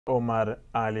Omar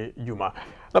Ali Juma.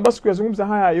 Na basi kuyazungumza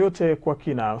haya yote kwa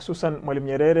kina, hususan Mwalimu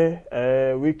Nyerere,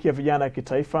 wiki ya vijana ya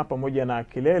kitaifa pamoja na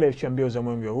kilele cha mbio za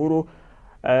mwenge wa uhuru,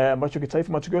 ambacho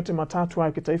kitaifa, matukio yote matatu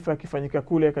haya kitaifa yakifanyika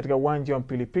kule katika uwanja wa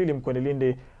Mpilipili mkoani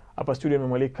Lindi. Hapa studio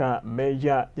nimemwalika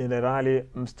Meja Jenerali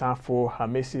Mstaafu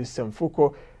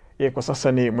Semfuko. Yeye kwa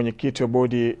sasa ni mwenyekiti wa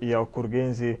bodi ya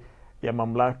ukurugenzi ya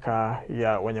mamlaka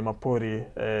ya wanyamapori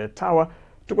TAWA.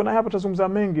 Tuko naye hapa tutazungumza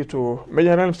mengi tu. Meja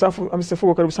Jenerali Mstaafu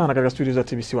Semfuko, karibu sana katika studio za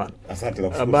TBC1. Asante.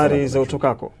 Habari za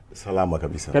utokako? Salama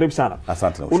kabisa. Karibu sana.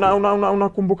 Asante.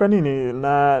 Unakumbuka nini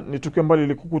na ni tukio ambalo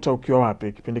lilikukuta ukiwa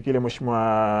wapi kipindi kile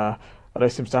Mheshimiwa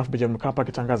Rais Mstaafu Benjamin Mkapa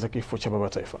akitangaza kifo cha baba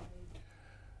taifa?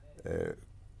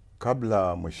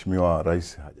 Kabla Mheshimiwa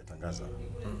Rais hajatangaza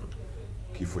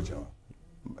kifo cha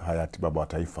hayati baba wa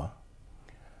taifa,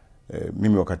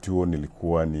 mimi wakati huo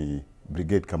nilikuwa ni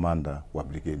brigade commander wa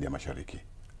brigade ya Mashariki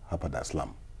hapa Dar es Salaam,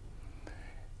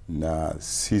 na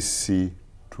sisi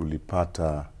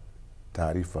tulipata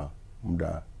taarifa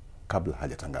muda kabla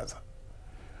hajatangaza.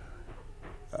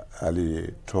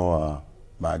 Alitoa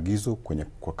maagizo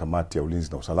kwa kamati ya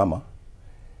ulinzi na usalama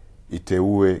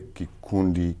iteue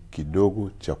kikundi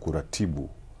kidogo cha kuratibu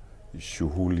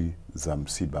shughuli za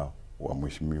msiba wa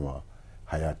Mheshimiwa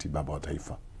hayati baba wa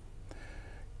taifa.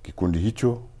 Kikundi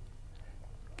hicho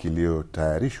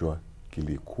kiliotayarishwa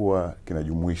kilikuwa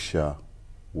kinajumuisha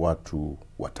watu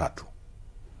watatu: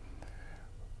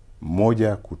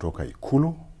 mmoja kutoka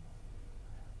Ikulu,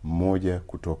 mmoja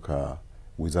kutoka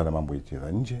Wizara ya Mambo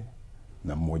ya Nje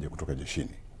na mmoja kutoka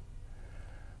jeshini.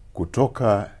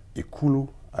 Kutoka Ikulu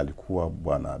alikuwa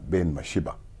Bwana Ben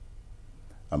Mashiba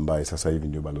ambaye sasa hivi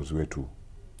ndio balozi wetu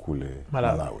kule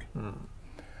Malawi.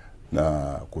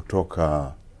 Na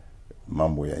kutoka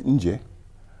mambo ya nje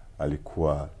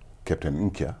alikuwa Captain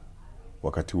Nkya,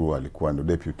 wakati huo alikuwa ndio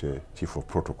Deputy Chief of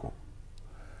Protocol.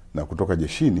 Na kutoka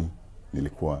jeshini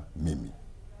nilikuwa mimi.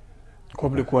 Kwa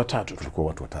mlikuwa watatu? Tulikuwa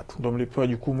watu watatu. Ndio mlipewa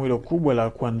jukumu hilo kubwa la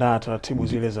kuandaa taratibu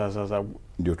zile za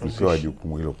ndio tulipewa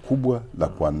jukumu hilo kubwa la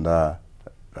kuandaa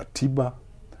ratiba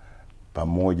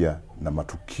pamoja na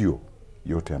matukio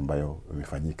yote ambayo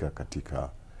yamefanyika katika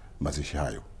mazishi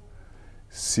hayo.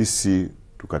 Sisi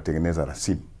tukatengeneza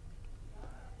rasimu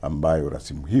ambayo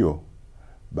rasimu hiyo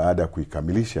baada ya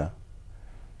kuikamilisha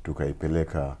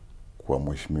tukaipeleka kwa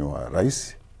Mheshimiwa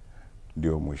Rais.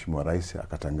 Ndio Mheshimiwa Rais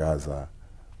akatangaza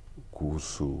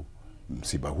kuhusu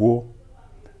msiba huo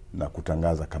na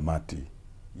kutangaza kamati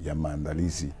ya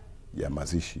maandalizi ya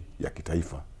mazishi ya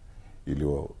kitaifa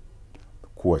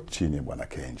iliyokuwa chini ya Bwana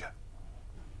Kenja.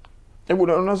 Hebu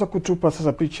unaweza kutupa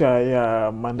sasa picha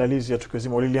ya maandalizi ya tukio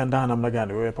zima? Uliliandaa namna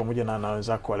gani wewe pamoja na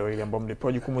wenzako wale wawili ambao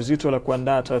mlipewa jukumu zito la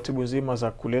kuandaa taratibu zima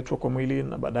za kuletwa kwa mwili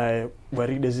na baadaye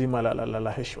gwaride zima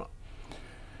la heshima?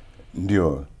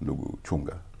 Ndio ndugu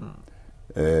Chunga.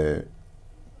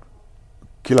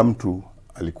 Kila mtu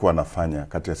alikuwa anafanya,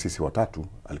 kati ya sisi watatu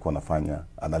alikuwa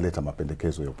analeta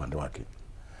mapendekezo ya upande wake.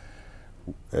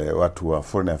 Watu wa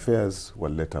Foreign Affairs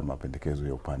walileta mapendekezo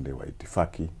ya upande wa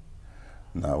itifaki,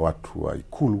 na watu wa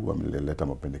Ikulu wameleta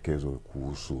mapendekezo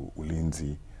kuhusu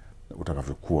ulinzi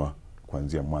utakavyokuwa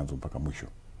kuanzia mwanzo mpaka mwisho.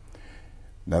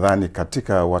 Nadhani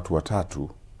katika watu watatu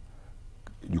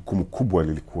jukumu kubwa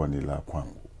lilikuwa ni la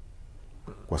kwangu,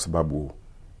 kwa sababu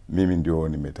mimi ndio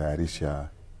nimetayarisha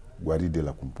gwaride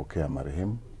la kumpokea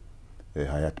marehemu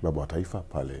hayati baba wa taifa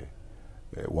pale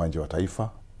uwanja wa Taifa,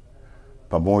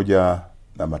 pamoja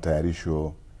na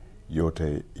matayarisho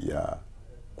yote ya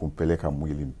kumpeleka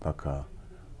mwili mpaka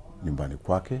nyumbani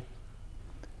kwake,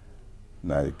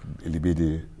 na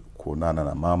ilibidi kuonana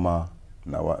na mama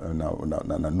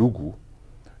na ndugu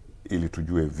ili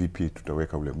tujue vipi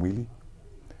tutaweka ule mwili.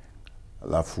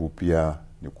 Alafu pia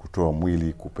ni kutoa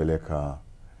mwili kupeleka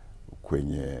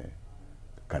kwenye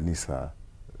kanisa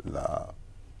la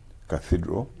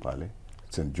Cathedral pale,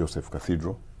 St. Joseph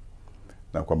Cathedral.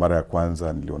 Na kwa mara ya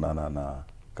kwanza nilionana na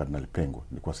Kardinali Pengo,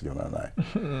 nilikuwa sijaonana naye.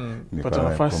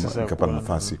 Nikapata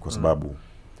nafasi kwa sababu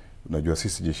unajua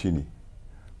sisi jeshini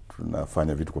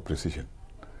tunafanya vitu kwa precision.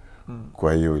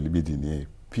 Kwa hiyo ilibidi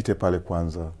nipite pale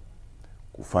kwanza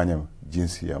kufanya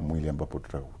jinsi ya mwili ambapo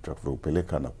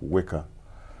tutakaupeleka na kuweka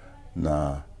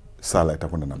na sala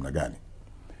itakwenda namna gani.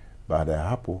 Baada ya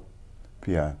hapo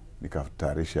pia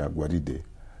nikatayarisha gwaride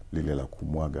lile la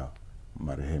kumwaga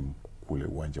marehemu kule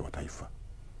uwanja wa Taifa.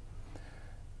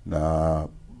 Na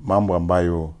mambo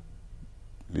ambayo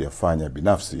liyafanya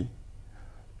binafsi,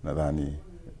 nadhani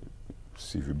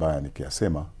si vibaya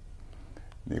nikiasema,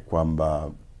 ni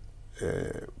kwamba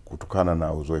kutokana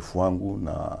na uzoefu wangu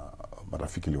na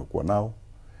marafiki niliokuwa nao,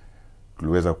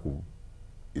 tuliweza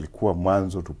ilikuwa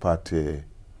mwanzo tupate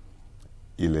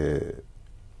ile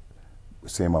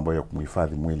sehemu ambayo ya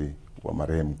kumhifadhi mwili wa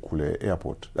marehemu kule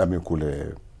airport,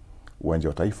 kule uwanja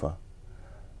wa Taifa,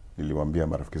 niliwaambia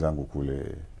marafiki zangu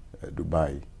kule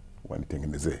Dubai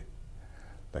wanitengenezee,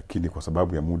 lakini kwa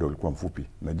sababu ya muda ulikuwa mfupi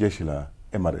na jeshi la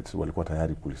Emirates walikuwa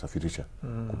tayari kulisafirisha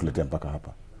kutuletea mpaka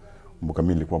hapa. Kumbuka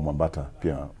mimi nilikuwa mwambata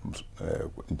pia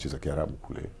nchi za Kiarabu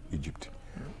kule Egypt.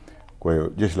 Kwa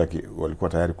hiyo jeshi walikuwa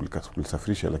tayari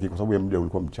kulisafirisha, lakini kwa sababu ya muda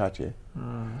ulikuwa mchache,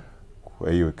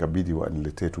 kwa hiyo ikabidi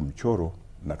waniletee tu mchoro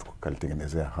na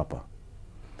tukalitengenezea hapa.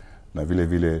 Na vile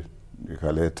vile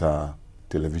nikaleta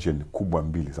television kubwa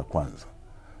 2 za kwanza,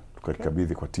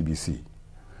 tukalikabidhi kwa TBC.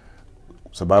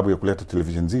 Sababu ya kuleta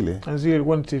television zile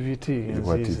ilikuwa ni TVT,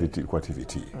 ilikuwa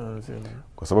TVT.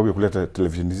 Kwa sababu ya kuleta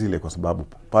television zile, kwa sababu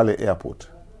pale airport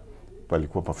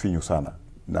palikuwa pafinyu sana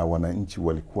na wananchi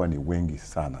walikuwa ni wengi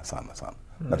sana.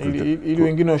 Na ili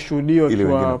wengine washuhudie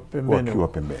wakiwa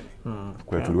pembeni.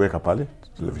 Kwa hiyo tuliweka pale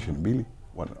television 2,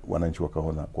 wananchi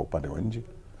wakaona kwa upande wa nje.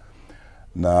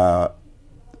 Na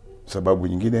sababu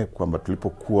nyingine kwamba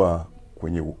tulipokuwa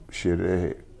kwenye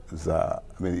sherehe za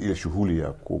ile shughuli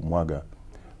ya kumwaga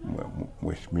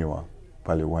mheshimiwa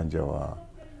pale uwanja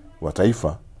wa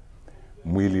Taifa,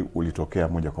 mwili ulitokea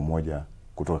moja kwa moja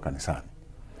kutoka kanisani.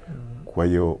 Kwa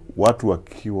hiyo watu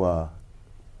wakiwa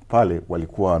pale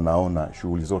walikuwa wanaona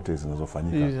shughuli zote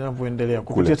zinazofanyika zinavyoendelea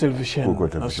kupitia television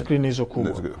na screen hizo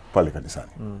kubwa pale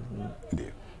kanisani. Ndio.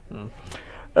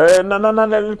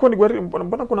 Na ilikuwa ni gwaride.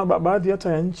 Mbona kuna baadhi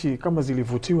hata ya nchi kama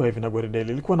zilivutiwa hivi na gwaride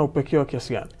ile? Ilikuwa na upekee wa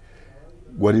kiasi gani?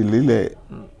 Gwaride lile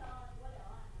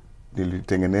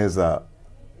nilitengeneza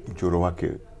mchoro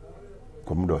wake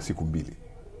kwa muda wa siku 2.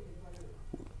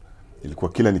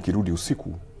 Ilikuwa kila nikirudi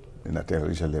usiku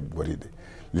ninatayarisha ile gwaride.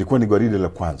 Lilikuwa ni gwaride la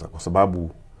kwanza kwa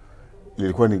sababu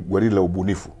lilikuwa ni gwaride la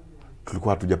ubunifu.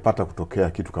 Tulikuwa hatujapata kutokea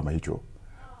kitu kama hicho.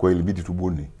 Kwa hiyo ilibidi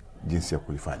tubuni jinsi ya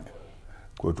kulifanya.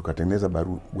 Kwa hiyo tukatengeneza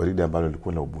gwaride ambalo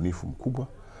lilikuwa la ubunifu mkubwa,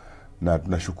 na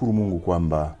tunashukuru Mungu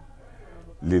kwamba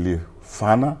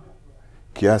lilifana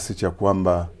kiasi cha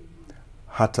kwamba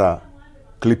hata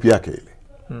clip yake ile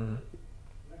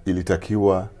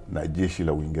ilitakiwa na jeshi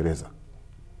la Uingereza.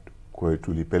 Kwa hiyo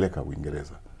tulipeleka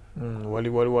Uingereza.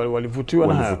 Walivutiwa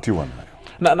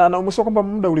nayo. Na umesema kwamba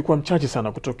muda ulikuwa mchache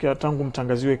sana kutokea tangu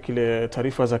mtangaziwe kile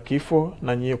taarifa za kifo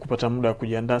na nyie kupata muda wa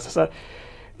kujiandaa. Sasa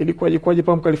ilikuwaje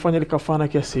pale mkalifanya likafana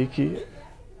kiasi hiki?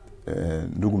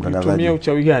 Ndugu mtangazaji, tumia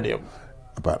uchawi gani hapo?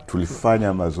 Hapa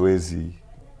tulifanya mazoezi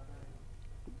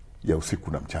ya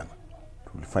usiku na mchana.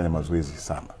 Tulifanya mazoezi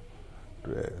sana.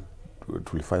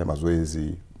 Tulifanya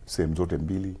mazoezi sehemu zote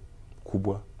 2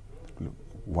 kubwa,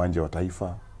 uwanja wa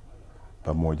Taifa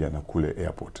pamoja na kule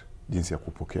airport, jinsi ya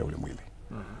kupokea ule mwili.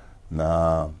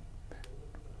 Na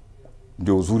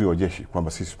ndio uzuri wa jeshi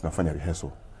kwamba sisi tunafanya rehearsal.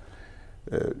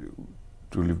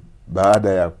 Baada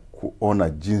ya kuona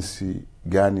jinsi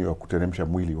gani wa kuteremsha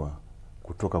mwili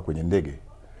kutoka kwenye ndege,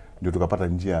 ndio tukapata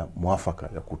njia mwafaka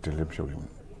ya kuteremsha ule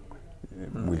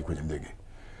mwili kwenye ndege.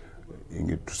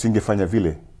 Tusingefanya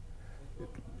vile,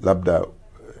 labda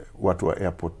watu wa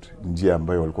airport njia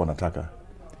ambayo walikuwa wanataka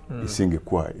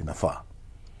isingekuwa inafaa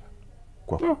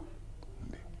kwa.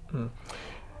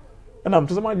 Na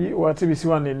mtazamaji wa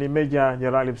TBC1, ni Meja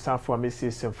Jenerali Mstaafu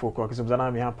Semfuko akizungumza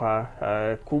nami hapa.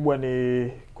 Kubwa ni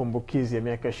kumbukizi ya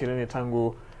miaka 20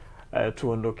 tangu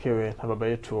tuondokewe na baba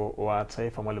yetu wa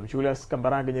taifa Mwalimu Julius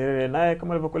Kambarage Nyerere. Naye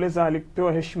kama alivyokueleza,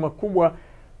 alipewa heshima kubwa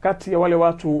kati ya wale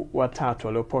watu watatu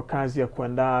waliopewa kazi ya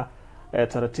kuandaa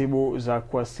taratibu za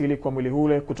kuwasili kwa mwili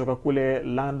ule kutoka kule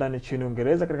London nchini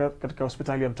Uingereza katika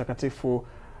hospitali ya Mtakatifu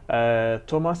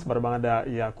Thomas mara baada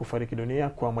ya kufariki dunia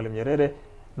kwa Mwalimu Nyerere.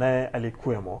 Naye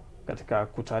alikuwemo katika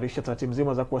kutayarisha taratibu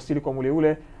nzima za kuwasili kwa mwili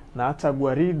ule, na hata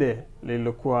gwaride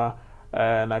lililokuwa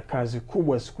na kazi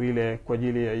kubwa siku ile kwa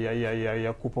ajili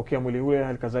ya kupokea mwili ule,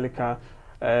 halikadhalika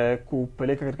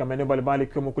kupeleka katika maeneo mbalimbali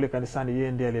ikiwemo kule kanisani.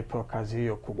 Yeye ndiye aliyepewa kazi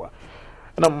hiyo kubwa.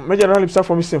 Na Meja Jenerali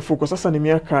Mstaafu Semfuko, sasa ni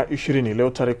miaka 20 leo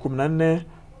tarehe 14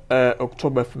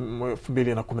 Oktoba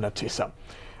 2019.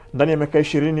 Ndani ya miaka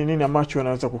 20 nini ambacho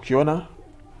unaweza kukiona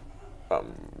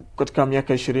katika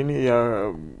miaka 20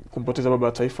 ya kumpoteza baba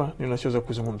wa taifa? Nini unachoweza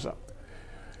kuzungumza?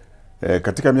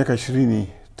 Katika miaka 20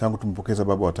 tangu tumpokeza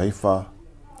baba wa taifa,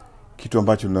 kitu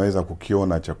ambacho tunaweza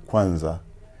kukiona cha kwanza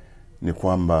ni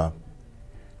kwamba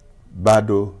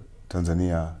bado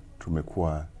Tanzania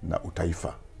tumekuwa na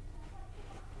utaifa.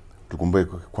 Tukumbuke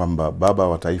kwamba baba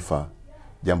wa taifa,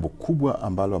 jambo kubwa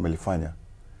ambalo amelifanya,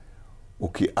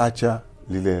 ukiacha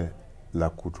lile la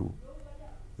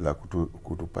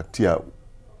kutupatia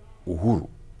uhuru,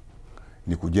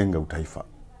 ni kujenga utaifa.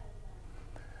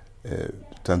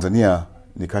 Tanzania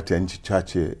ni kati ya nchi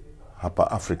chache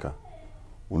hapa Afrika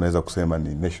unaweza kusema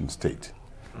ni nation state.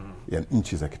 ya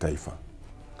nchi za kitaifa.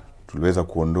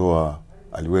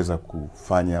 Aliweza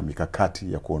kufanya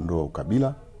mikakati ya kuondoa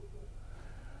ukabila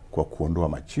kwa kuondoa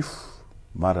machifu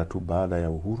mara tu baada ya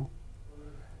uhuru,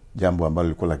 jambo ambalo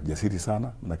lilikuwa la kijasiri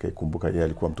sana, manake kumbuka yeye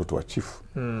alikuwa mtoto wa chifu.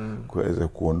 Kuweza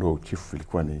kuondoa uchifu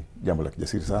ilikuwa ni jambo la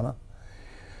kijasiri sana.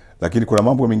 Lakini kuna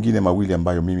mambo mengine mawili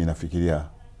ambayo mimi nafikiria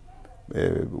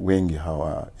wengi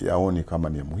hawayaoni kama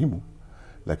ni muhimu,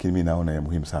 lakini mimi naona ya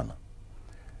muhimu sana.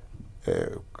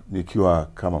 Nikiwa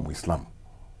kama Muislamu,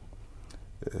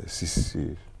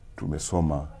 sisi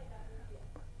tumesoma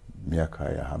miaka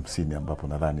ya 50 ambapo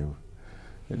nadhani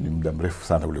ni muda mrefu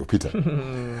sana uliopita.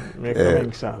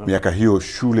 Miaka hiyo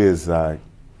shule za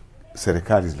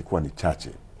serikali zilikuwa ni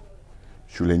chache.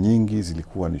 Shule nyingi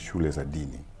zilikuwa ni shule za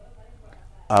dini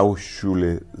au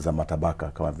shule za matabaka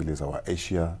kama vile za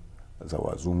Waasia, za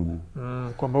wazungu.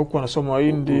 Kwamba huko wanasoma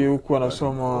Wahindi, huko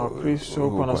wanasoma Wakristo,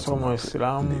 huko wanasoma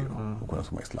Waislamu, huko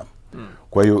wanasoma Waislamu.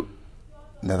 Kwa hiyo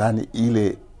nadhani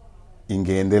ile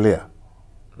ingeendelea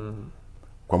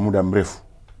kwa muda mrefu,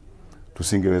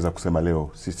 tusingeweza kusema leo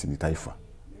sisi ni taifa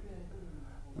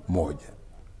moja.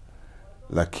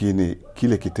 Lakini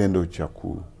kile kitendo cha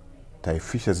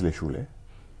kutaifisha zile shule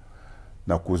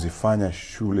na kuzifanya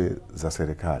shule za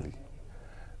serikali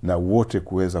na wote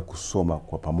kuweza kusoma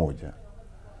kwa pamoja.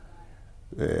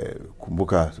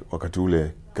 Kumbuka wakati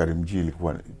ule Karimjee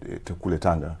ilikuwa kule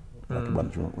Tanga,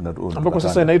 ambako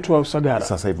sasa inaitwa Usagara.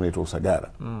 Sasa hivi inaitwa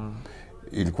Usagara.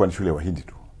 Ilikuwa ni shule ya Wahindi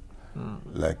tu.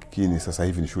 Lakini sasa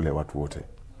hivi ni shule ya watu wote.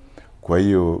 Kwa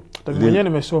hiyo mwenyewe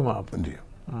nimesoma hapo. Ndio.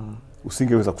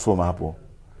 Usingeweza kusoma hapo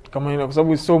kama kwa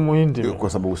sababu sio Muhindi. Kwa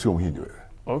sababu sio Muhindi wewe.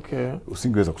 Okay.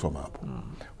 Usingeweza kusoma hapo.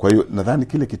 Kwa hiyo nadhani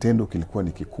kile kitendo kilikuwa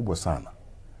ni kikubwa sana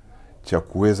cha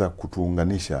kuweza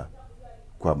kutuunganisha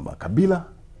kwa makabila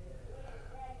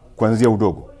kuanzia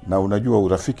udogo. Na unajua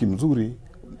urafiki mzuri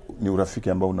ni urafiki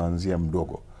ambao unaanzia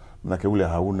mdogo. Manake ule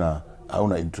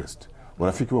hauna interest.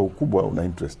 Urafiki wa ukubwa una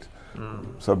interest.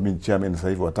 Sababu mimi chairman sasa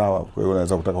hivi watawa, kwa hiyo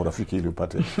unaweza kutaka urafiki ili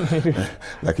upate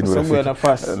lakini urafiki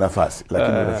nafasi.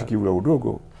 Lakini urafiki ule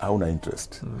udogo hauna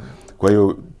interest. Kwa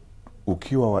hiyo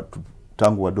ukiwa watu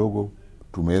tangu wadogo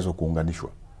tumeweza kuunganishwa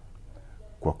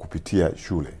kwa kupitia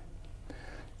shule.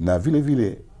 Na vile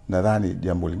vile nadhani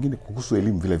jambo lingine kuhusu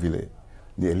elimu vile vile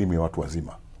ni elimu ya watu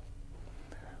wazima.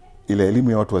 Ile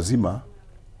elimu ya watu wazima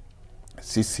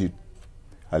sisi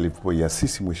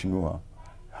alipoiasisi mheshimiwa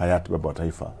hayati baba wa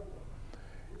taifa,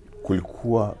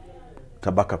 kulikuwa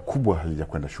tabaka kubwa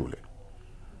halijakwenda shule.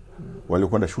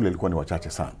 Waliokwenda shule ilikuwa ni wachache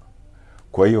sana.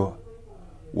 Kwa hiyo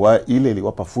ile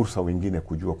iliwapa fursa wengine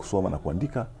kujua kusoma na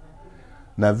kuandika,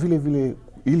 na vile vile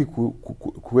ili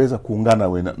kuweza kuungana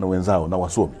na wenzao na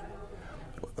wasomi.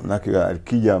 Manake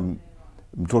akija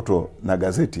mtoto na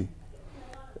gazeti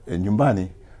nyumbani,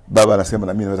 baba anasema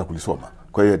na mimi naweza kulisoma.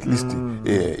 Kwa hiyo at least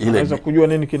ile inaweza kujua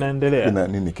nini kinaendelea.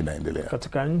 Nini kinaendelea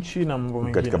katika nchi na mambo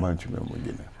mengine. Katika nchi na mambo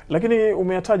mengine. Lakini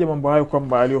umeyataja mambo hayo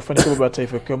kwamba aliyofanikiwa baba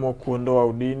taifa kama kuondoa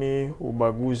udini,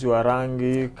 ubaguzi wa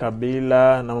rangi,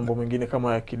 kabila na mambo mengine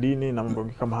kama ya kidini na mambo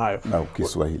kama hayo. Na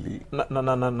Kiswahili.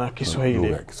 Na Kiswahili. Lugha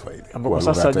ya Kiswahili. Ambapo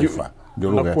sasa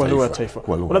ndio lugha ya taifa.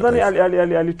 Unadhani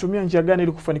alitumia njia gani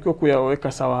ili kufanikiwa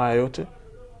kuyaweka sawa haya yote?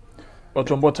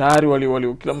 Watu ambao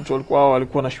tayari kila mtu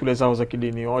walikuwa na shule zao za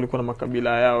kidini, walikuwa na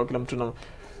makabila yao, kila mtu na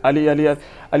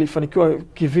alifanikiwa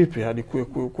kivipi hadi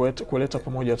kuleta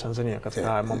pamoja Tanzania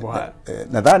katika mambo haya?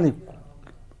 Nadhani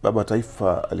baba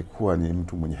taifa alikuwa ni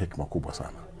mtu mwenye hekima kubwa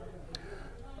sana.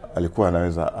 Alikuwa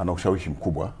ana ushawishi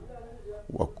mkubwa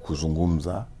wa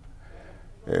kuzungumza.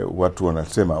 Watu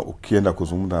wanasema ukienda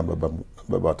kuzungumza na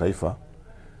baba wa taifa,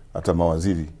 hata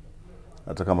mawaziri,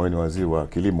 hata kama wewe ni waziri wa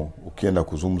kilimo, ukienda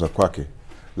kuzungumza kwake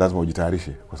lazima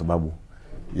ujitayarishe, kwa sababu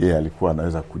yeye alikuwa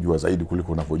anaweza kujua zaidi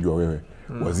kuliko unavyojua wewe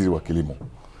waziri wa kilimo.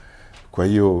 Kwa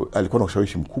hiyo alikuwa na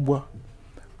ushawishi mkubwa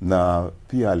na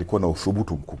pia alikuwa na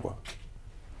uthubutu mkubwa.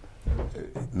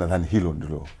 Nadhani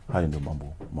hayo ndio mambo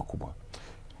makubwa.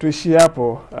 Tuishie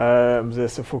hapo mzee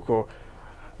Semfuko.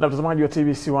 Na mtazamaji wa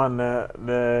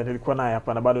TBC1, nilikuwa naye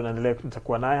hapa na bado naendelea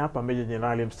nitakuwa naye hapa Meja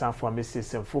Jenerali Mstaafu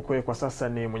Semfuko. Kwa sasa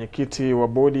ni mwenyekiti wa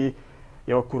bodi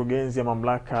ya wakurugenzi ya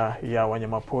mamlaka ya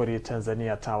wanyamapori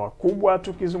Tanzania tawa kubwa,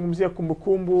 tukizungumzia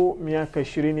kumbukumbu miaka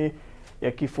 20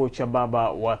 ya kifo cha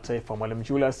baba wa taifa Mwalimu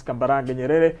Julius Kambarage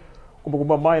Nyerere,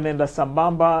 kumbukumbu ambayo inaenda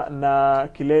sambamba na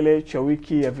kilele cha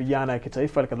wiki ya vijana ya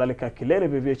kitaifa, kadhalika kilele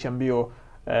vivyo cha mbio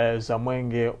za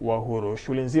mwenge wa uhuru,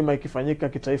 shughuli nzima ikifanyika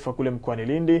kitaifa kule mkoani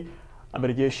Lindi.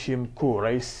 Amiri Jeshi Mkuu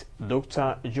Rais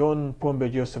Dr. John Pombe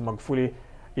Joseph Magufuli,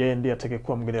 yeye ndiye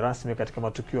atakayekuwa mgeni rasmi katika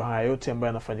matukio haya yote ambayo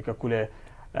yanafanyika kule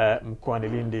mkoani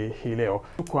Lindi hii leo.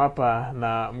 Tuko hapa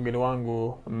na mgeni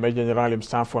wangu Meja Jenerali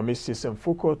Mstaafu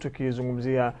Semfuko,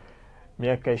 tukizungumzia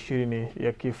miaka 20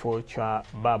 ya kifo cha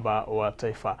baba wa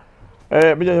taifa.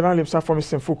 Meja Jenerali Mstaafu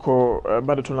Semfuko,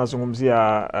 bado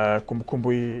tunazungumzia kumbukumbu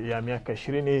hii ya miaka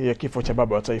 20 ya kifo cha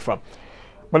baba wa taifa.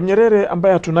 Mwalimu Nyerere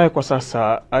ambaye tunaye kwa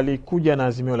sasa alikuja na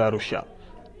azimio la Arusha.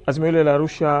 Azimio ile la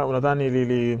Arusha unadhani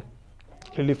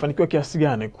lilifanikiwa kiasi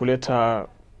gani kuleta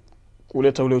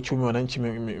ule uchumi wa wananchi,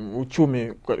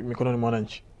 uchumi mikononi mwa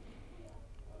wananchi?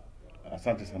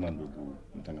 Asante sana ndugu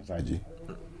mtangazaji.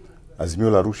 Azimio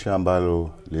la Arusha ambalo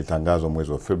lilitangazwa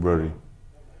mwezi wa Februari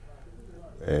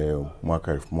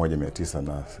mwaka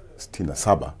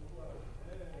 1967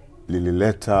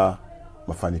 lilileta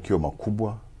mafanikio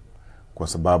makubwa, kwa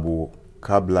sababu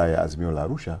kabla ya azimio la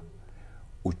Arusha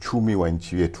uchumi wa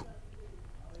nchi yetu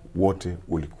wote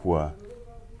ulikuwa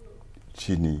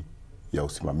chini ya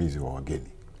usimamizi wa wageni.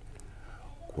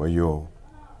 Kwa hiyo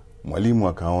Mwalimu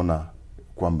akaona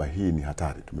kwamba hii ni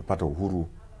hatari. Tumepata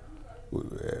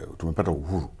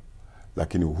uhuru,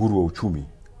 lakini uhuru wa uchumi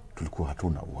tulikuwa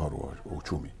hatuna uhuru wa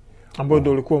uchumi ambao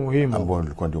ndio ulikuwa muhimu,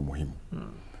 ndio muhimu.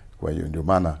 Kwa hiyo ndio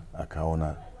maana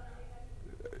akaona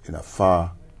inafaa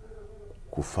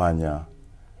kufanya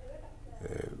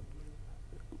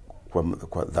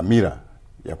kwa dhamira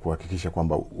ya kuhakikisha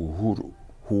kwamba uhuru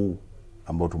huu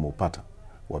ambao tumeupata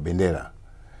wa bendera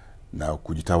na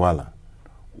kujitawala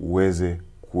uweze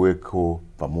kuweko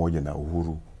pamoja na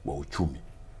uhuru wa uchumi,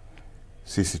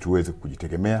 sisi tuweze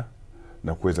kujitegemea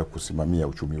na kuweza kusimamia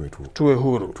uchumi wetu, tuwe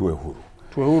huru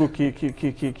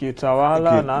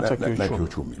kitawala na hata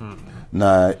kiuchumi.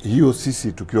 Na hiyo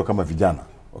sisi tukiwa kama vijana,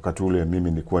 wakati ule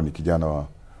mimi nilikuwa ni kijana wa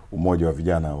umoja wa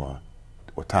vijana wa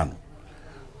tano,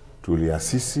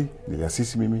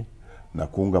 niliasisi mimi na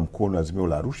kuunga mkono azimio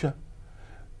la Arusha,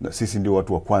 na sisi ndio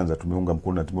watu wa kwanza tumeunga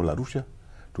mkono azimio la Arusha.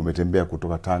 Tumetembea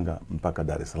kutoka Tanga mpaka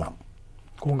Dar es Salaam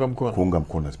kuunga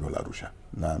mkono azimio la Arusha,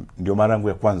 na ndio mara yangu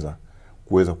ya kwanza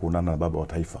kuweza kuonana na baba wa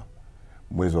taifa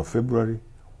mwezi wa Februari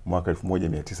mwaka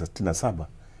 1967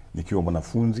 nikiwa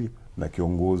mwanafunzi na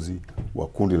kiongozi wa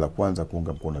kundi la kwanza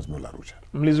kuunga mkono azimio la Arusha.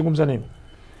 Mlizungumza nini?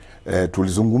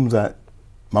 Tulizungumza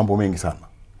mambo mengi sana,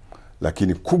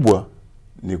 lakini kubwa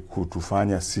ni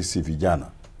kutufanya sisi vijana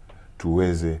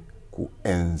tuweze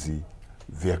kuenzi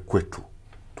vya kwetu,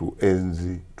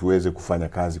 tuweze kufanya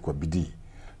kazi kwa bidii,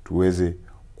 tuweze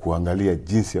kuangalia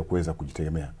jinsi ya kuweza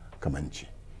kujitegemea kama nchi.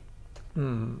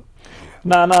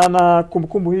 Na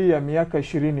kumbukumbu hii ya miaka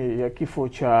 20 ya kifo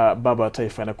cha baba wa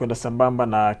taifa inakwenda sambamba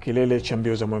na kilele cha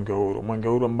mbio za Mwenge wa Uhuru. Mwenge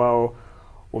wa Uhuru ambao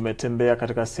umetembea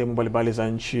katika sehemu mbalimbali za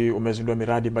nchi, umezindua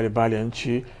miradi mbalimbali ya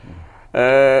nchi.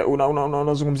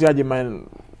 Unazungumziaje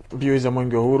mbio za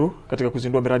Mwenge wa Uhuru katika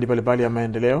kuzindua miradi mbalimbali ya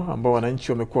maendeleo ambao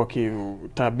wananchi wamekuwa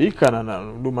wakitabika na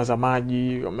huduma za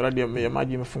maji, miradi ya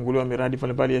maji imefunguliwa, miradi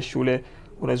mbalimbali ya shule,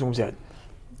 unazungumziaje?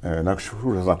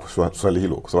 Nakushukuru sana kwa swali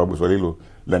hilo, kwa sababu swali hilo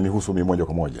lanihusu mimi moja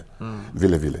kwa moja.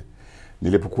 Vile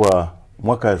nilipokuwa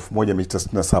mwaka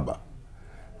 1967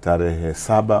 tarehe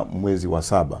 7 mwezi wa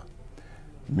 7,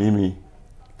 mimi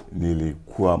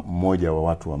nilikuwa mmoja wa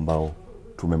watu ambao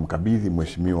tumemkabidhi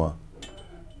Mheshimiwa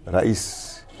Rais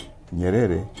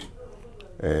Nyerere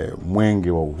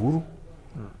mwenge wa uhuru,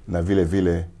 na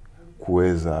vile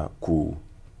kuweza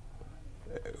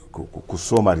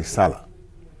kusoma risala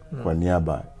kwa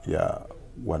niaba ya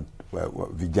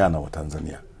vijana wa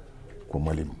Tanzania kwa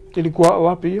Mwalimu. Ilikuwa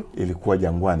wapi hiyo? Ilikuwa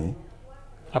Jangwani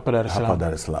hapa Dar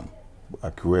es Salaam.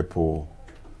 Akiwepo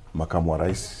makamu wa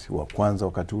rais wa kwanza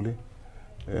wakati ule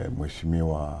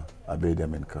Mheshimiwa Abeid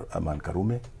Aman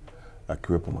Karume,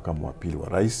 akiwepo makamu wa pili wa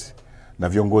rais na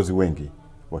viongozi wengi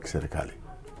wa kiserikali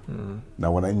na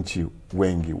wananchi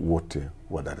wengi wote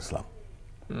wa Dar es Salaam.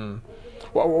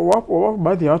 Wapo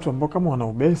baadhi ya watu ambao kama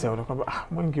wanaubeza wanakwambia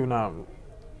mwenge una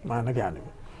maana gani?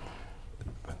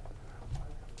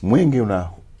 Mwenge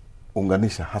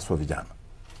unaunganisha haswa vijana.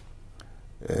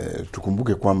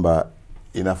 Tukumbuke kwamba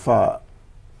inafaa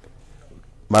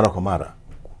mara kwa mara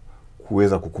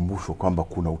kuweza kukumbushwa kwamba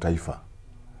kuna utaifa.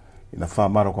 Inafaa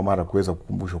mara kwa mara kuweza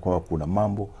kukumbushwa kwamba kuna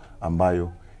mambo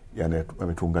ambayo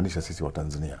yametuunganisha sisi wa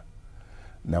Tanzania,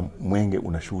 na mwenge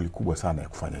una shughuli kubwa sana ya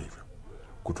kufanya hivyo,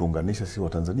 kutuunganisha sisi wa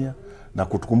Tanzania na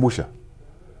kutukumbusha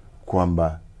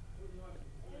kwamba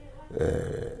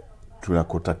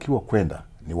tunakotakiwa kwenda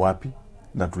ni wapi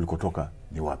na tulikotoka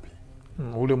ni wapi.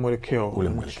 Ule mwelekeo.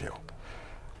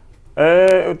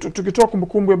 Tukitoa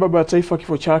kumbukumbu ya baba wa taifa,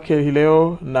 kifo chake hii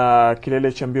leo na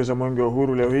kilele cha mbio za Mwenge wa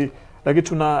Uhuru leo hii, lakini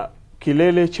tuna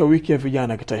kilele cha wiki ya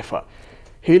vijana kitaifa.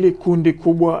 Hili kundi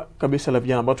kubwa kabisa la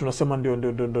vijana ambao tunasema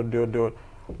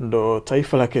ndio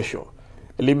taifa la kesho.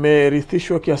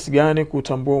 limerithishwa kiasi gani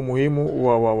kutambua umuhimu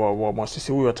wa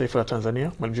muasisi huyu wa taifa la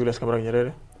Tanzania, Mwalimu Julius Kambarage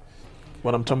Nyerere?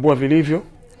 Wanamtambua vilivyo?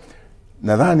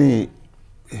 Nadhani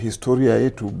historia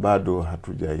yetu bado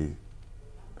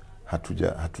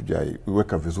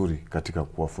hatujaiweka vizuri katika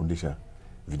kuwafundisha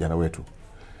vijana wetu.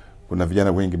 Kuna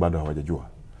vijana wengi bado hawajajua.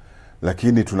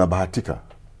 Lakini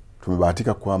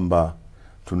tumebahatika kwamba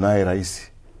tunaye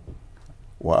rais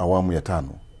wa awamu ya 5,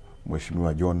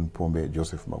 Mheshimiwa John Pombe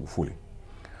Joseph Magufuli,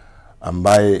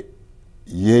 ambaye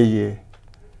yeye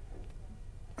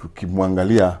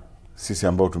tukimwangalia sisi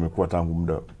ambao tumekuwa tangu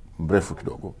muda mrefu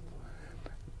kidogo,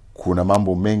 kuna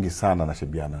mambo mengi sana na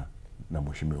shabiana na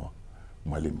Mheshimiwa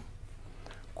Mwalimu.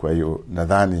 Kwa hiyo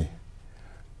nadhani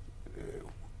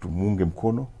tumunge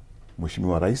mkono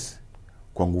Mheshimiwa Rais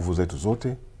kwa nguvu zetu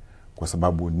zote, kwa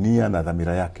sababu nia na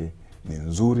dhamira yake ni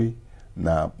nzuri,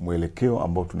 na mwelekeo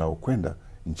ambao tunaokwenda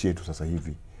nchi yetu sasa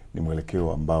hivi ni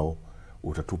mwelekeo ambao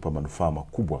utatupa manufaa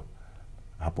makubwa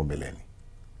hapo mbeleni.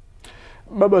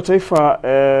 Baba wa taifa,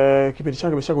 kipindi chake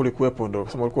bila shaka ulikuwepo, ndio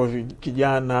kama ulikuwa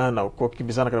kijana na ulikuwa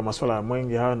kimbizana katika masuala ya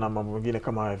mwenge haya na mambo mengine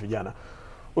kama haya vijana.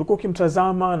 Ulikuwa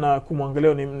ukimtazama na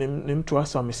kumwangalia ni mtu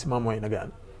hasa wa misimamo aina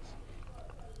gani?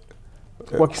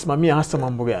 Kwa kisimamia hasa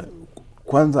mambo gani?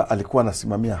 Kwanza alikuwa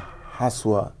anasimamia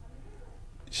haswa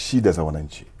shida za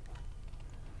wananchi.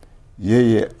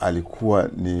 Yeye alikuwa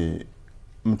ni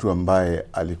mtu ambaye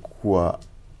alikuwa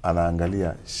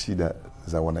anaangalia shida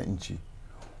za wananchi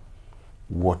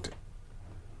wote,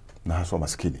 na haswa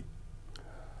maskini,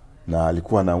 na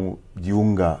alikuwa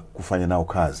anajiunga kufanya nao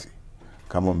kazi.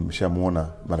 Kama mmeshamuona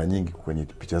mara nyingi kwenye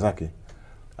picha zake,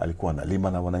 alikuwa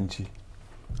analima na wananchi,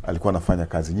 alikuwa anafanya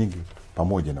kazi nyingi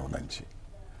pamoja na wananchi.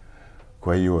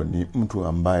 Kwa hiyo ni mtu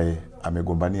ambaye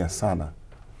amegombania sana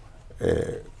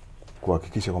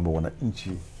kuhakikisha kwamba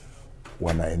wananchi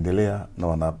wanaendelea na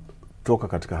wanatoka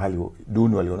katika hali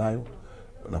duni walionayo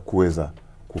na kuweza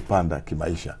kupanda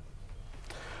kimaisha.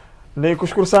 Ni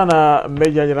kushukuru sana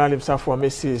Meja Jenerali Mstaafu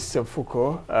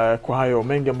Semfuko kwa hayo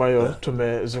mengi ambayo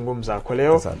tumezungumza kwa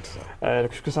leo. Asante sana. Ni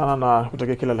kushukuru sana na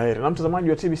kutakia kila laheri. Na mtazamaji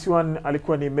wa TBC1,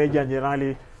 alikuwa ni Meja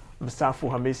Jenerali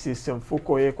Mstaafu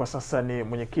Semfuko. Yeye kwa sasa ni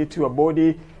mwenyekiti wa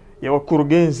bodi ya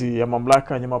wakurugenzi ya mamlaka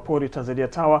ya wanyamapori Tanzania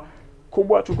TAWA.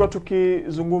 Kubwa tulikuwa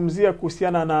tukizungumzia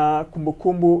kuhusiana na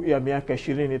kumbukumbu ya miaka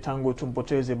 20 tangu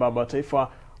tumpoteze baba wa taifa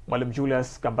Mwalimu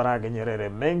Julius Kambarage Nyerere.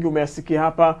 Mengi umeyasikia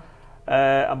hapa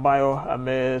ambayo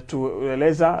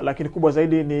ametueleza, lakini kubwa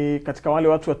zaidi ni katika wale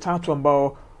watu watatu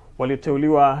ambao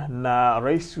waliteuliwa na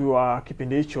rais wa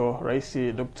kipindi hicho,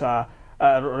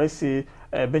 Rais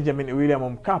Benjamin William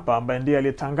Mkapa, ambaye ndiye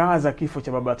alitangaza kifo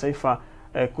cha baba wa taifa,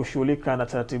 kushughulika na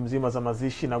taratibu nzima za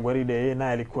mazishi na gwaride. Yeye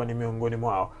naye alikuwa ni miongoni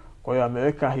mwao. Kwa hiyo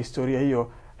ameweka historia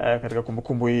hiyo katika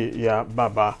kumbukumbu hii ya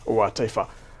baba wa taifa.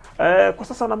 Kwa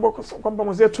sasa naomba kwamba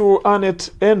mwenzetu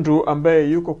Anet Andrew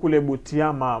ambaye yuko kule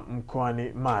Butiama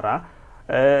mkoani Mara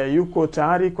yuko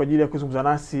tayari kwa ajili ya kuzungumza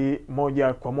nasi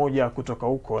moja kwa moja kutoka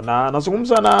huko, na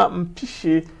anazungumza na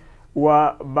mpishi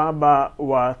wa baba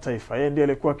wa taifa. Yeye ndiye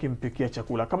alikuwa akimpikia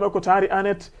chakula. Kama yuko tayari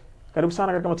Anet, karibu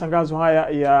sana katika matangazo haya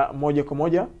ya moja kwa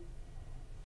moja.